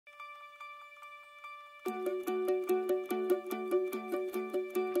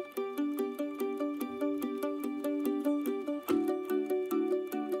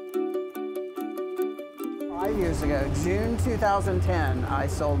5 years ago, June 2010, I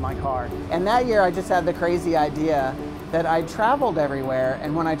sold my car. And that year I just had the crazy idea that I traveled everywhere,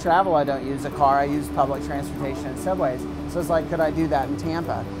 and when I travel I don't use a car, I use public transportation and subways. So it's like, could I do that in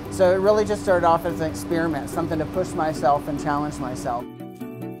Tampa? So it really just started off as an experiment, something to push myself and challenge myself.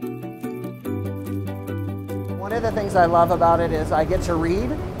 One of the things I love about it is I get to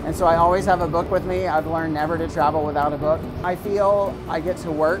read, and so I always have a book with me. I've learned never to travel without a book. I feel I get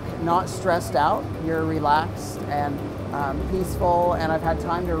to work not stressed out. You're relaxed and peaceful, and I've had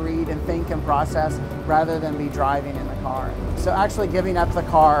time to read and think and process rather than be driving in the car. So actually giving up the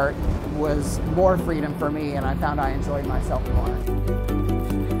car was more freedom for me, and I found I enjoyed myself more.